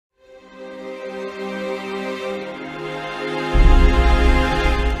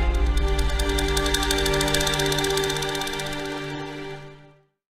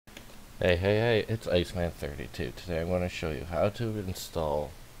it's Iceman32. Today I'm going to show you how to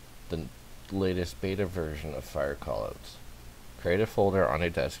install the latest beta version of firecallouts. Create a folder on your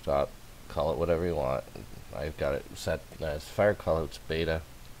desktop, call it whatever you want. I've got it set as firecallouts beta.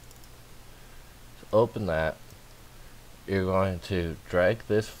 So open that. You're going to drag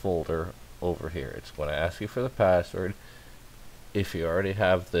this folder over here. It's going to ask you for the password. If you already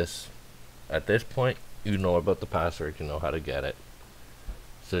have this, at this point, you know about the password, you know how to get it.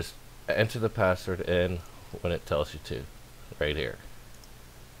 So just enter the password in when it tells you to, right here.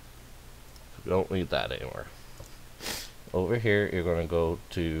 So don't need that anymore. Over here, you're going to go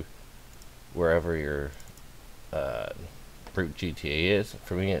to wherever your root GTA is.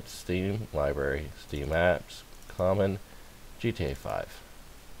 For me, it's Steam, Library, Steam Apps, Common, GTA 5.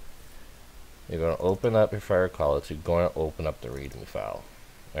 You're going to open up your firecallouts. You're going to open up the README file.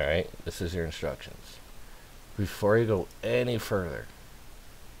 Alright, this is your instructions. Before you go any further,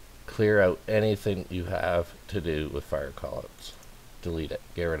 clear out anything you have to do with firecallouts. Delete it.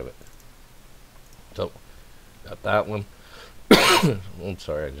 Get rid of it. So, got that one. I'm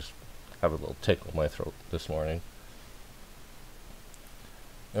sorry, I just have a little tickle in my throat this morning.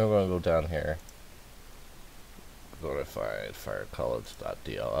 Now we're going to go down here. We're going to find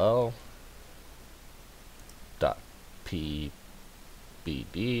firecallouts.dll. .pbd.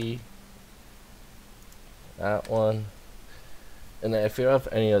 That one. And then if you have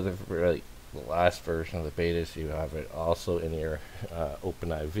any other, really, the last version of the betas, you have it also in your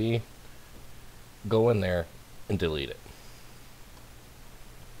OpenIV. Go in there and delete it.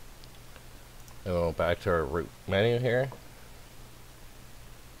 And we'll go back to our root menu here.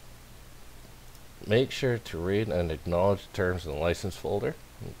 Make sure to read and acknowledge the terms in the license folder.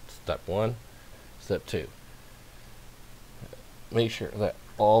 Step 1. Step 2. Make sure that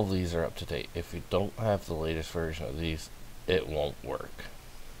all of these are up to date. If you don't have the latest version of these, it won't work.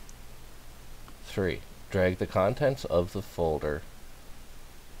 3. Drag the contents of the folder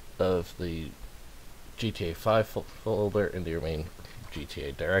of the GTA 5 folder into your main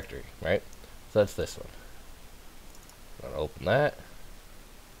GTA directory, right? So that's this one. I'm going to open that.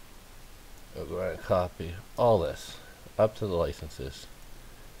 I'm going to copy all this up to the licenses.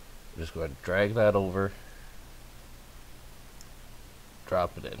 I'm just going to drag that over,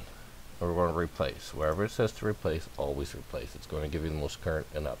 drop it in. And we're going to replace. Wherever it says to replace, always replace. It's going to give you the most current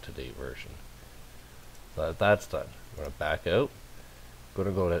and up-to-date version. So that that's done. I'm going to back out. I'm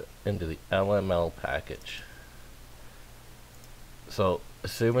going to go into the LML package. So,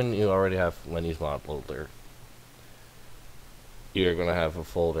 assuming you already have Lenny's mod folder, you're going to have a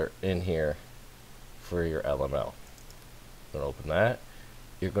folder in here for your LML. I'm going to open that.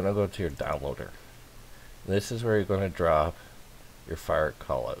 You're going to go to your downloader. This is where you're going to drop your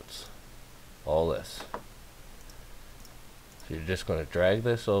firecallouts. All this. So you're just going to drag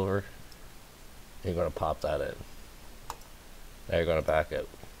this over. You're going to pop that in. Now you're going to back out.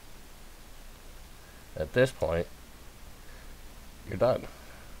 At this point, you're done.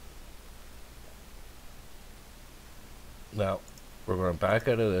 Now, we're going to back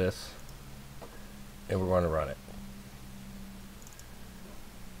out of this, and we're going to run it.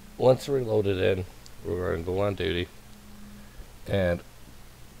 Once we're loaded in, we're going to go on duty, and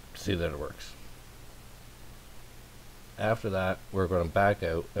see that it works. After that, we're going to back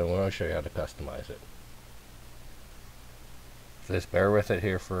out, and we're going to show you how to customize it. Just bear with it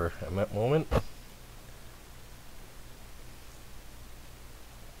here for a moment.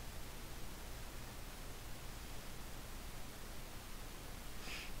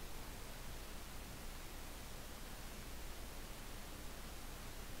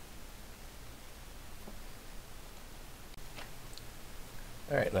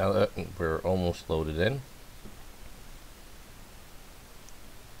 Alright, now that we're almost loaded in.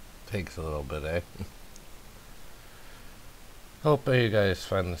 Takes a little bit, eh? Hope you guys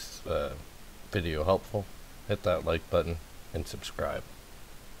find this video helpful. Hit that like button and subscribe.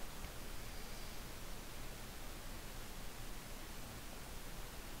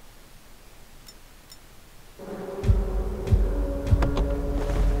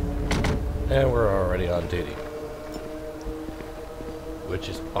 And we're already on duty, which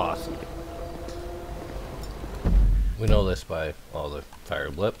is awesome. We know this by all the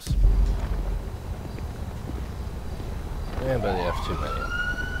fire blips and by the F2 menu.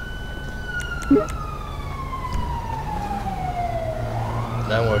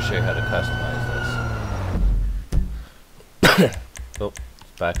 Now we'll show you how to customize this. Oh,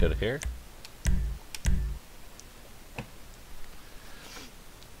 back out of here.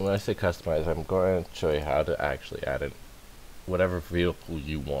 When I say customize, I'm going to show you how to actually add in whatever vehicle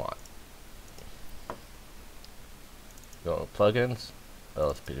you want. Go to plugins,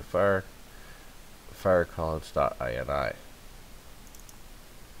 LSP to fire, firecallouts.ini.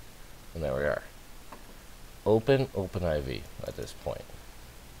 And there we are. Open OpenIV at this point.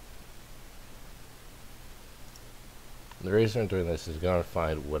 The reason I'm doing this is going to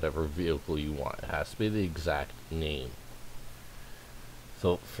find whatever vehicle you want. It has to be the exact name.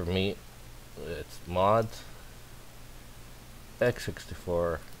 So for me, it's mods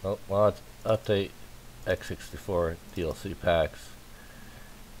x64, mods update x64 DLC packs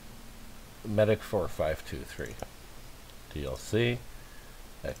medic 4523 DLC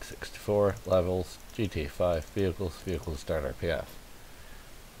x64 levels GTA 5 vehicles start RPF.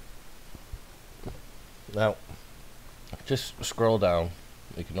 Now just scroll down.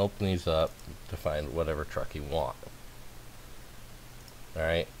 You can open these up to find whatever truck you want.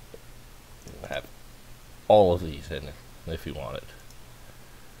 Alright, you can have all of these in if you wanted.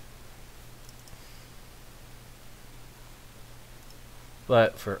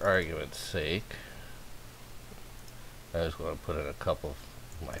 But for argument's sake, I was going to put in a couple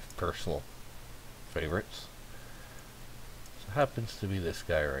of my personal favorites. So it happens to be this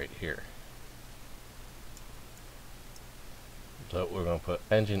guy right here. So we're going to put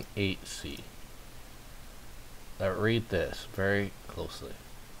engine 8C. Now read this very closely.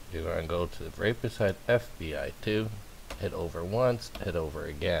 You're going to go to right beside FBI2, hit over once, hit over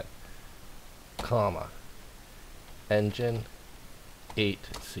again, comma, engine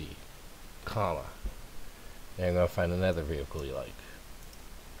 8C, comma, and you're going to find another vehicle you like.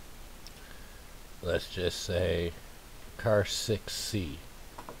 Let's just say car 6C.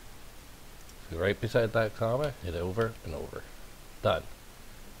 So right beside that comma, hit over and over. Done.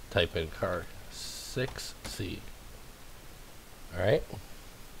 Type in car 6C. Alright?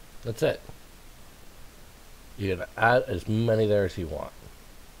 That's it. You're going to add as many there as you want.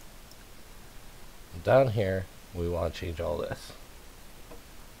 Down here, we want to change all this.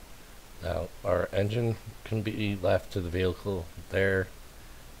 Now, our engine can be left to the vehicle there.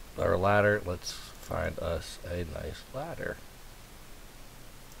 Our ladder, let's find us a nice ladder.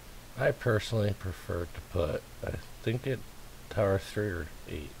 I personally prefer to put, I think it Tower 3 or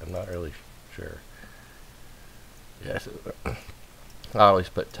 8, I'm not really sure. Yes, I always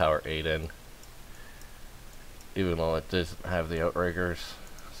put Tower 8 in, even though it doesn't have the outriggers.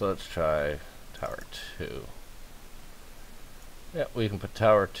 So let's try Tower 2. Yeah, we can put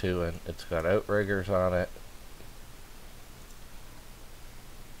Tower 2 in. It's got outriggers on it.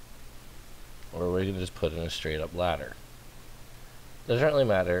 Or we can just put in a straight up ladder. Doesn't really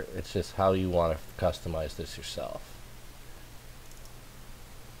matter, it's just how you want to customize this yourself.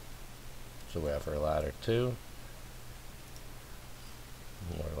 So we have our ladder 2,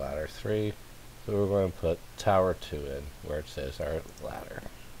 more ladder 3. So we're going to put Tower 2 in where it says our ladder.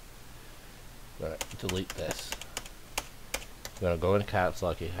 I'm going to delete this. I'm going to go in caps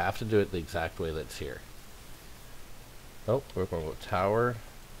lock. You have to do it the exact way that's here. Oh, we're going to go Tower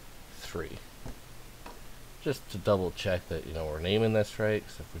 3. Just to double check that, you know, we're naming this right,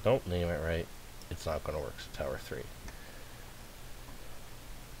 because if we don't name it right, it's not going to work. So Tower 3.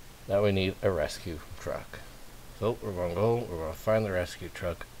 Now we need a rescue truck. So we're going to find the rescue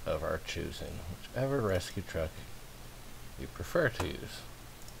truck of our choosing. Whichever rescue truck you prefer to use.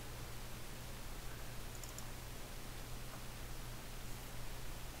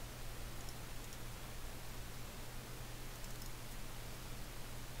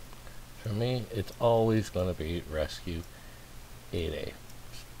 For me, it's always going to be Rescue 8A.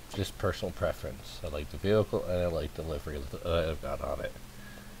 Just personal preference. I like the vehicle and I like the livery that I've got on it.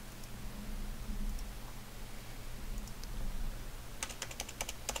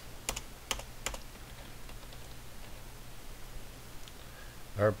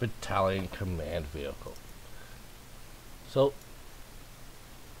 Our battalion command vehicle. So,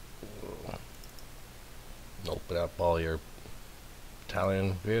 open up all your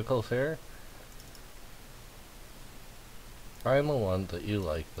battalion vehicles here. Find the one that you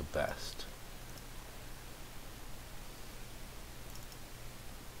like the best.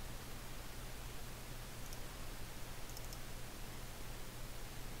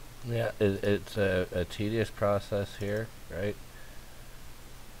 Yeah, it's a tedious process here, right?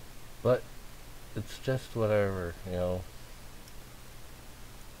 But it's just whatever, you know.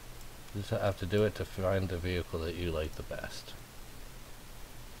 You just have to do it to find the vehicle that you like the best.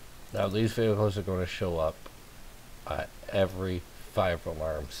 Now these vehicles are going to show up at every fire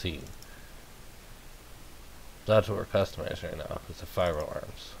alarm scene. That's what we're customizing right now, is the fire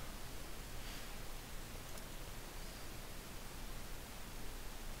alarms.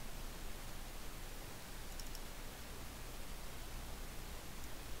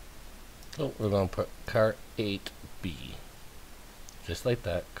 So we're going to put car 8B. Just like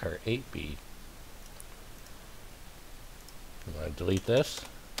that, car 8B. I'm going to delete this.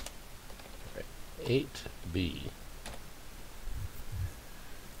 Right. 8B.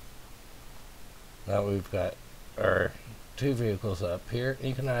 Now we've got our 2 vehicles up here.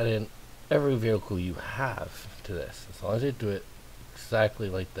 You can add in every vehicle you have to this. As long as you do it exactly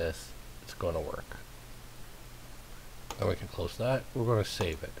like this, it's going to work. Now we can close that. We're going to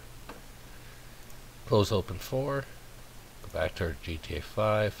save it. Close Open 4. Go back to our GTA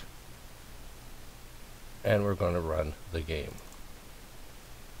 5. And we're going to run the game.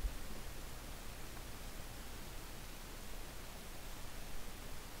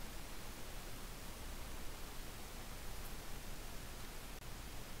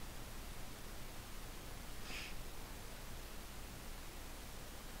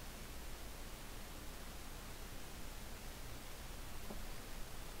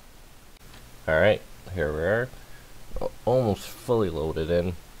 Alright, here we are. Almost fully loaded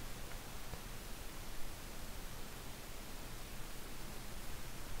in.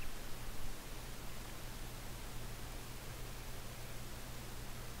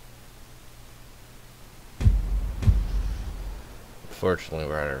 Fortunately,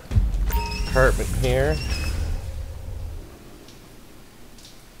 we're at our apartment here.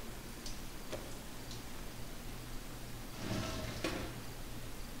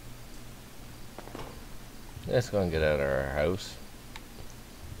 Let's go and get out of our house.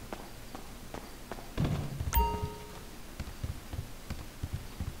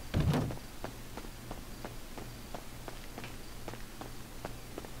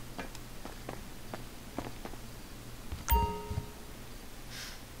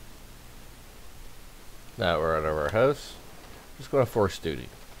 Now we're out of our house. Just going to force duty.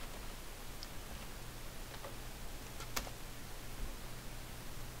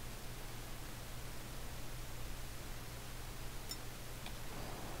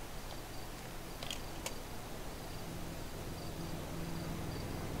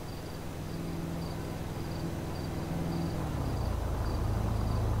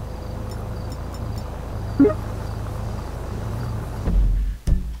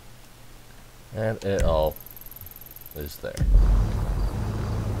 And it all is there.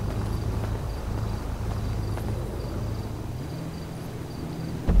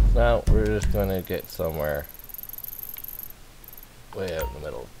 Now we're just going to get somewhere way out in the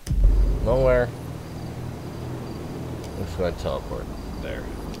middle of nowhere. I'm just going to teleport there.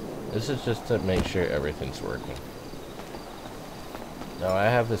 This is just to make sure everything's working. Now I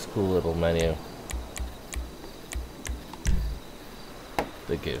have this cool little menu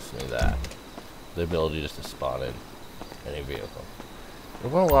that gives me that. The ability just to spawn in any vehicle. We're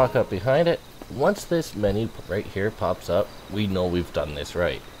going to lock up behind it. Once this menu right here pops up, we know we've done this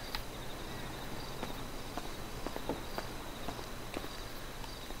right.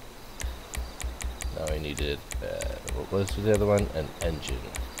 Now we needed, what was the other one? An engine.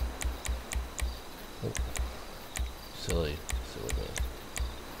 Oh, silly me.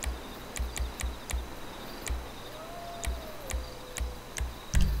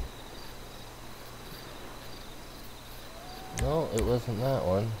 No, it wasn't that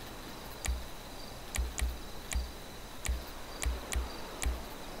one.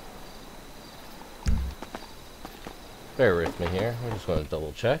 Bear with me here. We're just going to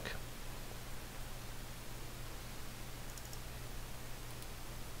double check.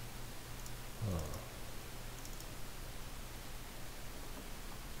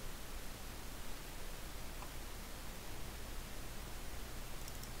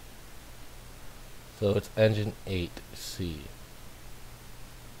 So it's engine 8C.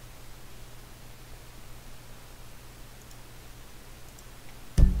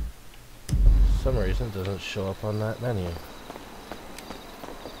 For some reason it doesn't show up on that menu.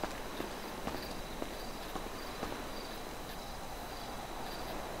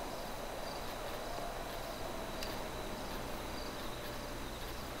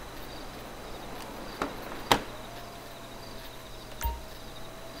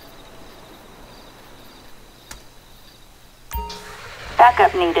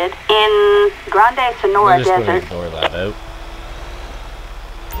 Backup needed in Grande Sonora I'm just going to Desert. ignore that out.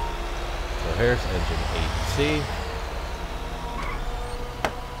 So here's engine 8C.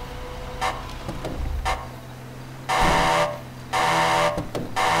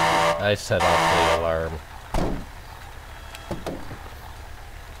 I set off the alarm.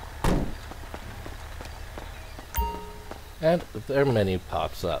 And their menu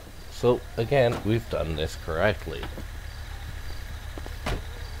pops up. So again, we've done this correctly.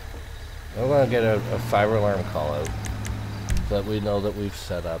 We're going to get a fire alarm callout so that we know that we've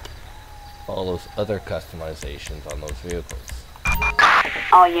set up all those other customizations on those vehicles.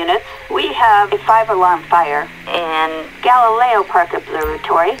 All units, we have a 5-alarm fire in Galileo Park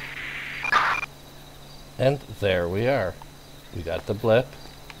Observatory. And there we are. We got the blip.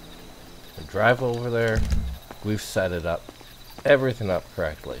 We drive over there. We've set it up. Everything up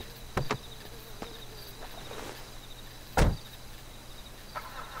correctly.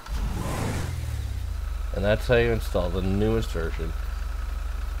 And that's how you install the newest version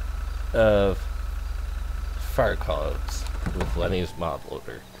of firecallouts with Lenny's mod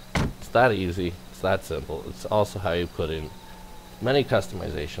loader. It's that easy. It's that simple. It's also how you put in many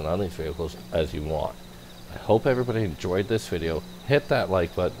customization on these vehicles as you want. I hope everybody enjoyed this video. Hit that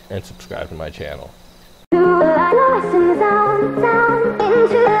like button and subscribe to my channel.